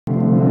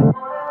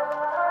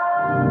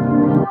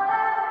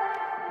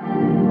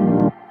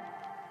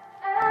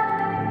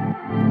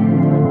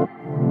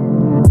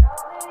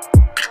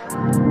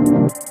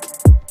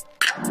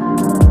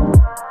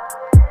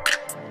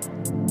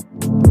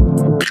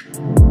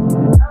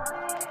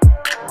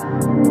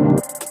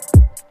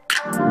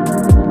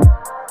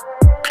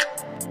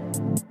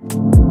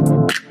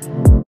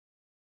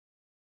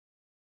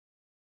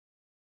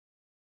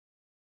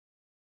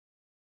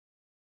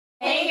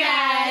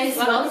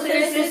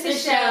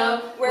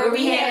where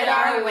we have it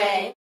our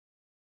way.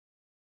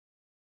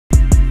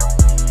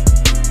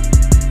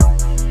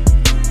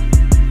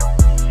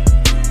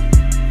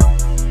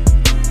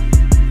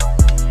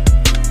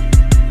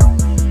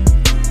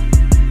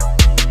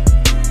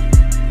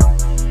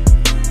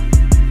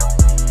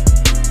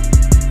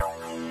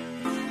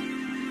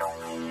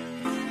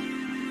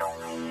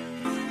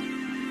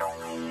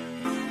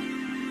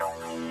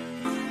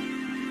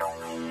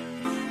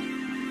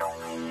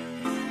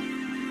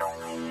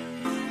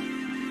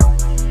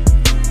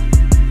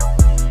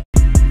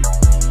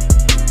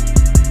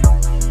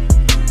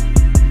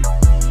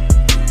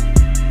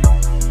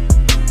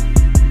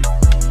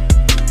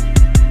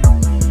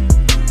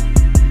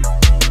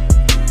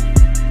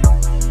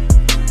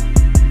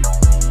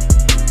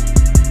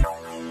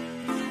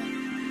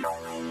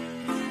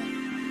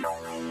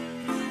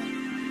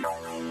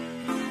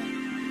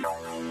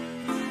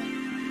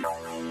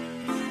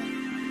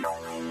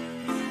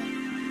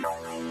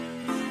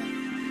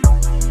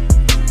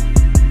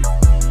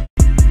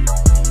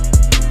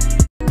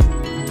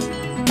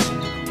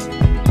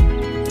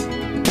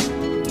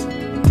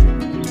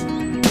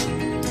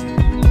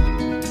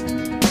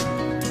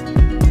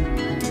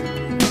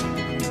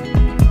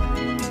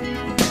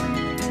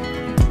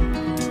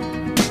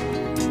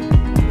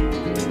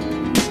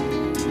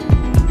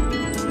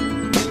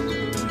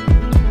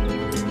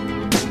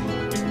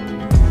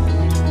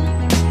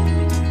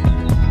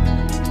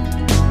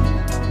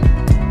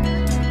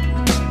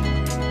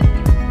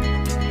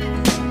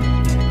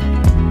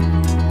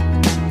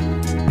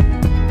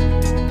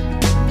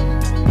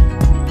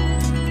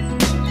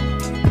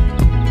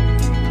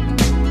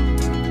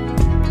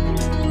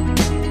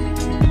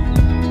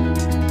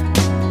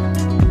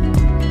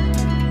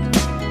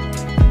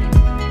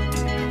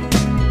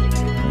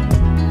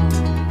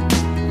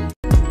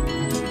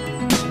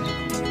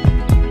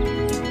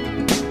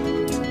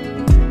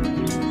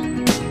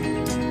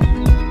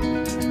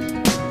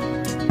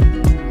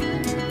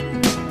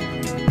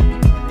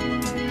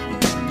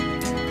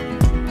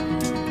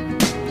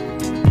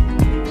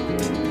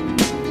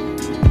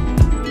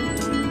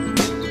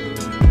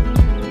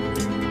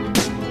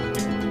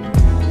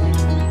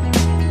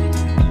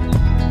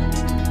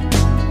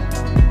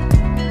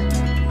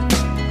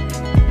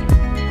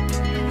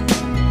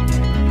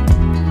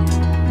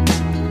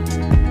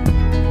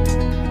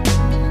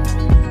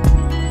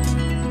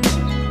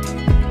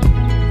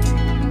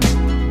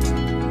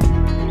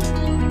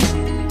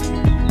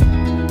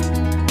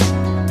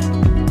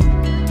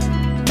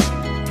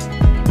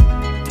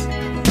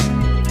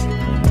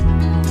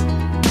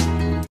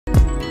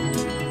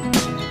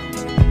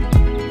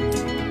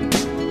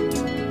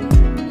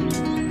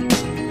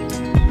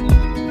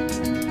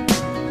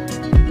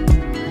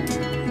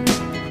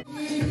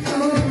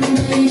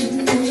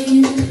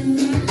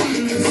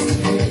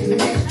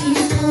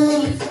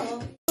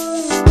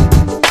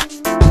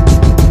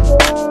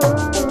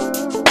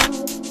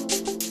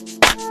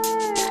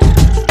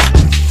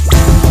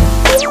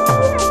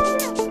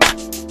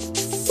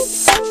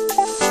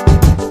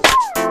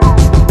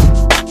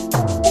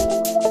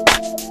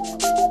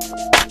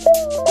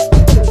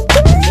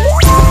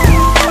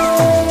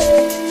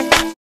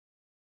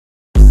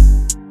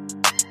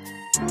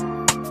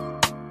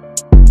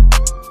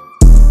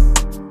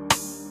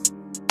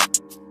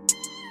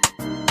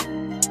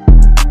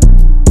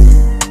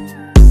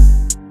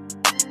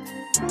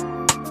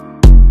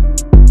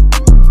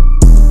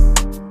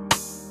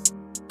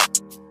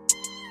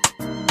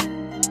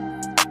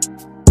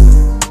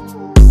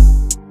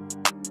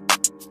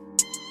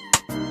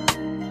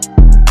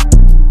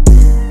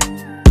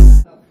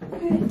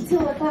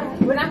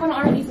 We're not going to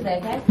R&B today,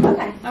 okay?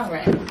 Okay. All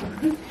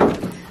right.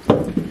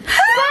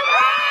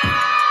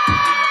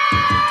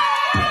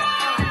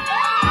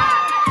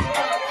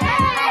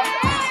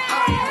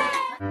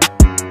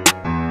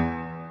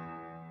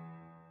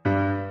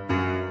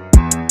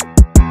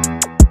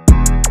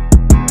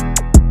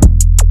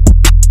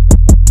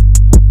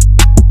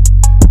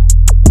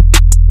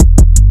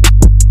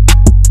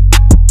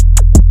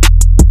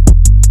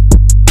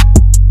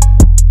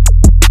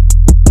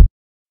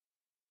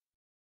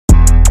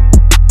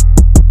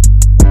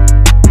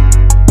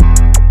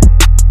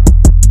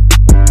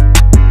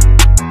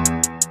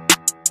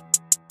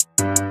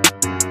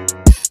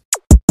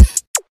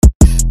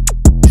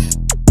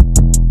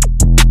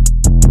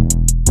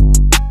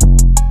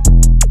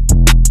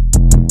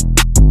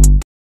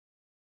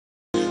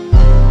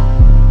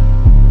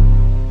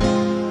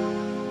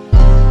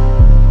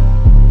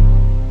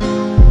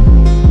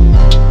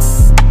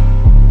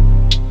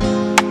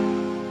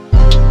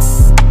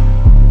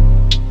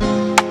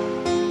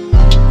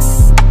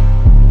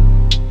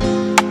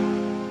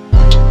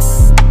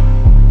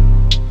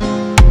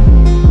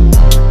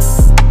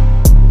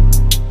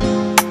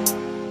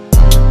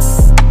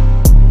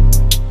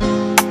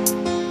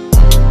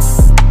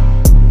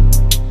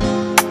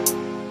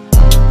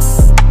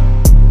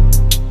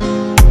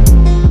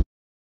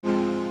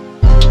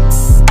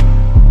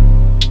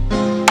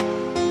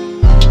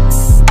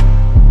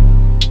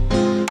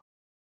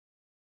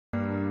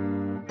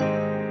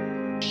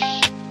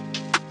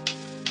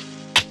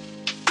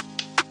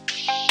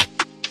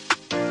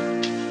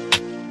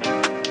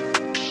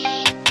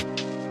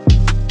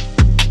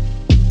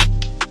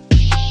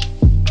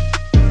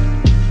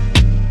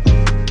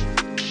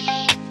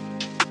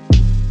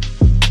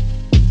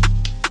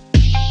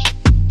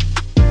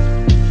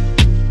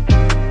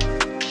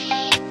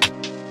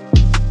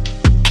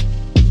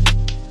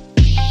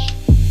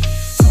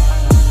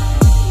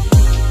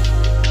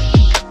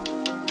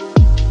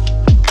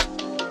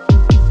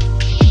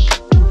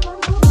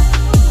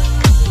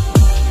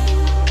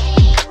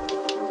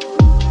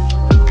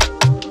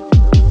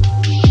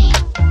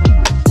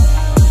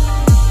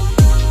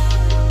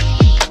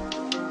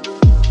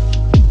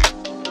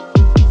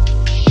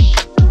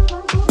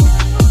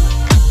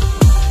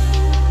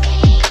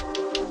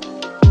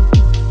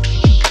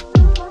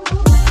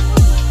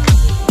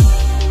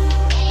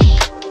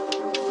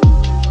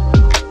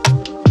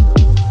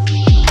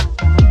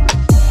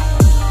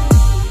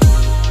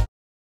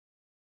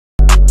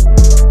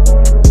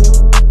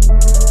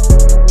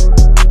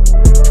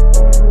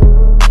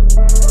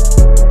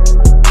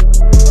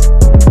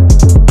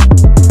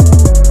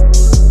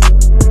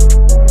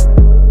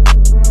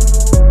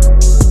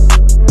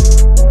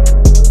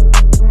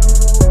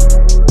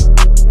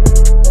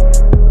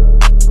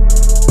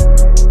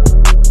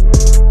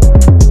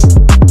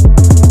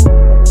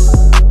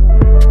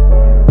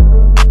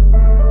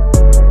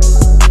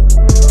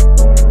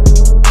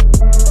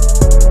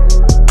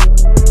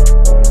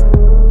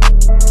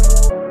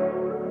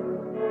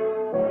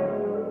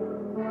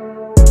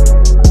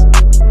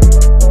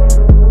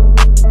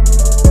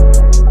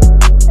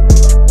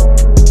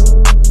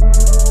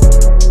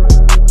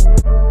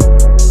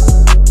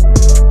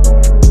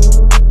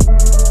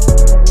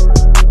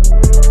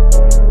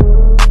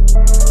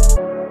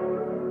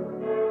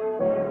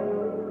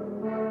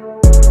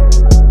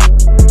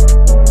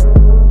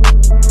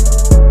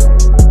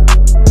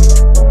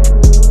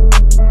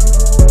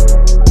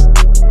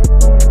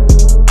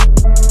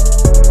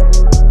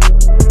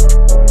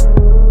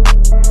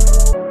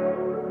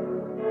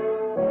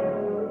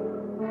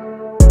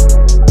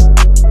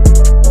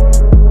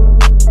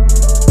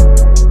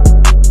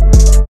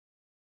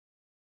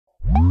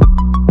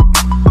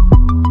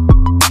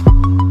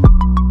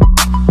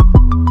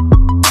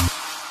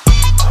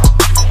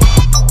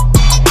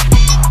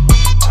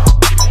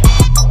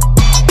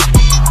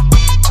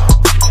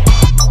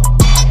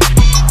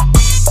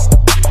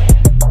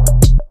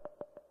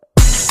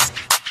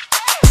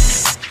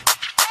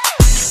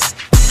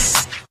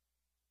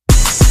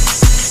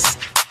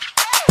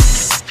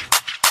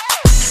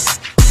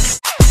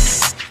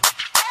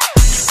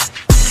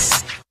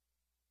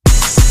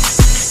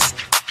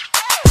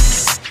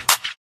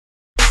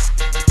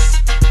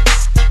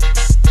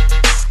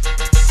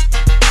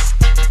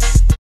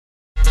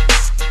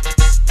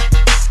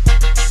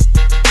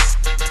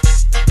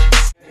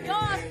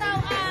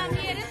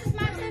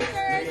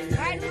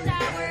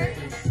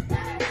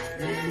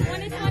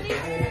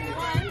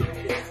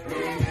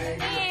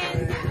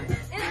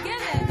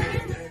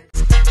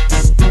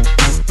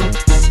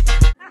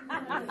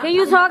 Can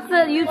you talk to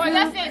YouTube? Or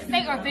that's it,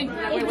 steak or big.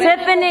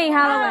 Tiffany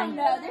Holloway.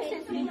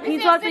 Can you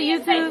talk to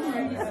YouTube?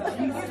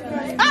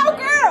 Oh,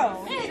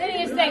 girl.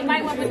 City and steak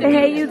might want to Say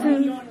hey,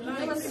 YouTube.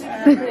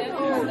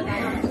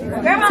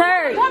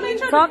 Turk,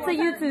 talk to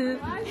YouTube.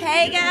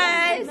 Hey,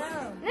 guys.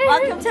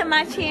 Welcome to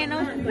my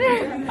channel.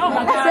 Oh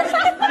my God.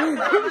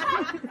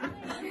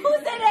 Who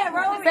said that,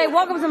 Romy? Say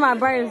welcome to my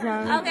bridal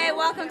show. Okay,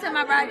 welcome to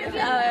my bridal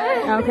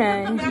show.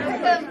 Okay.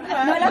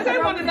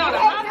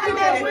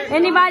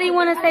 Anybody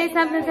want to say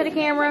something to the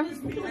camera?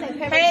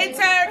 Hey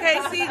Turk, hey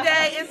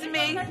CJ, it's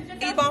me,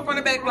 Ebon from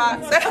the back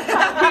blocks.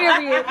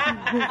 Period.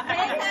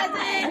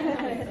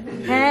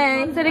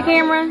 Hey, to the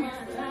camera.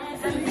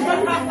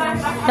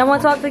 Y'all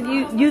want to talk to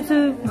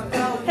YouTube?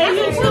 Hey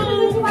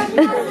YouTube,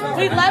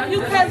 we love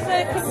you,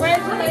 cousin.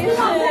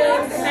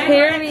 Congratulations.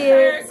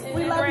 Period.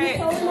 We love you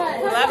so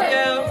much. Love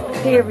you.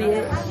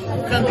 Period.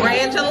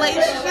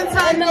 Congratulations,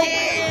 honey.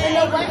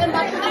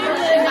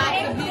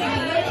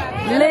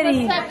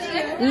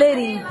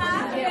 Liddy.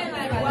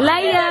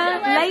 Leia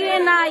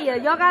and Naya,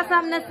 y'all got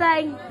something to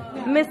say?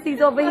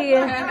 Misty's over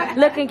here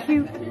looking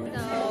cute.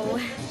 So,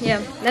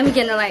 yeah, let me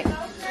get in the light.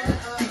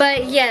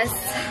 But yes,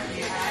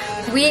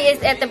 we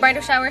is at the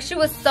bridal shower. She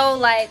was so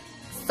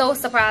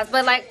surprised,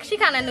 but like she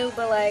kind of knew,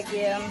 but like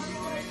yeah.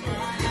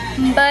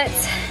 But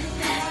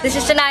this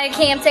is Shania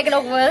Cam taking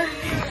over,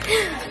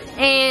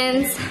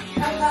 and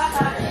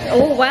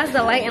oh, why does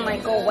the lighting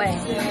like go away?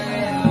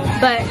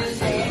 But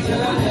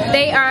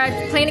they are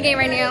playing the game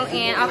right now,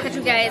 and I'll catch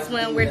you guys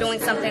when we're doing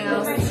something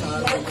else.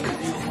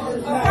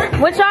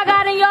 What y'all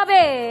got in your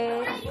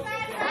bed?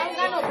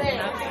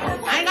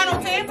 I ain't got no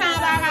tampons,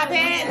 I got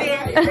pads there.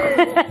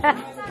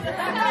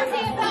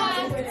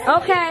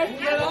 Okay.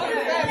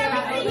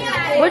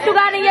 What you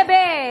got in your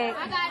bag?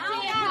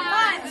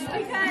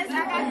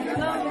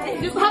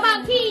 How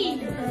about keys?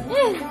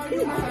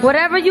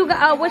 Whatever you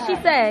got. What she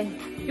say?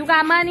 You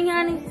got money,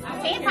 honey?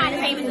 Tampon the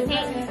same as the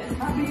cake.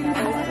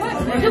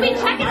 Do we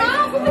check it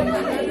out?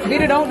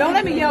 Vita, don't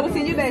let me yell what's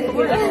in your bag.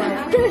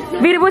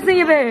 Vita, what's in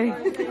your bag?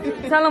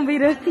 Tell them,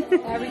 Vita.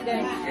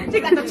 Everything. She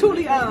got the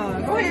Thule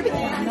on. Go ahead.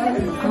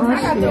 Oh,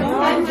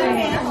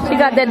 shit. She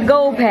got that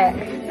gold pack.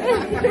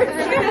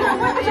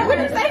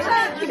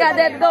 She got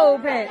that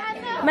gold pack.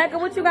 Mecca,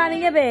 what you got in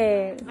your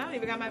bag? I don't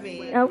even got my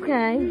bed.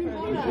 Okay.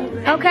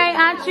 Okay,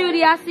 Aunt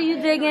Judy, I see you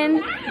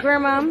digging.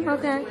 Grandma,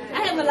 okay.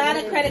 I have a lot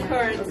of credit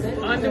cards.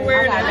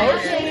 Underwear and I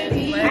have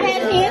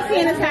hand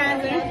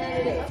sanitizer.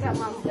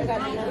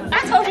 I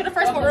told you the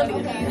first one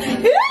earlier.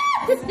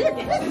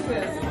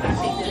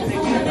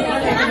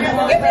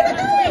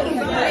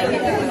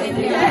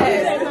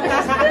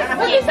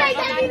 What you say,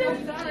 Davina?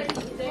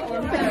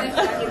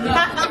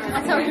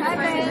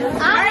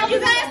 Alright, you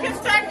guys can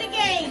start the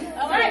game.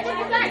 Alright, what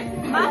you say?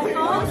 My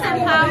phone's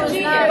and power's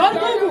not. Go to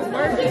Google.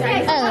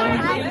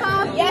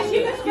 Yes, you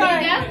can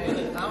start.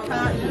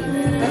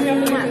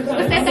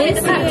 What's that thing at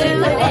the top?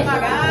 Oh my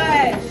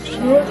gosh.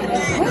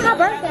 When's her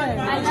birthday?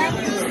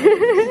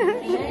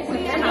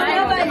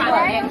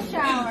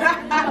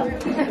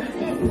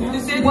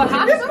 What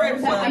happened?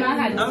 Yeah,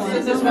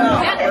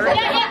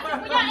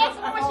 ask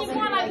her what she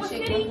want, like what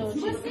city?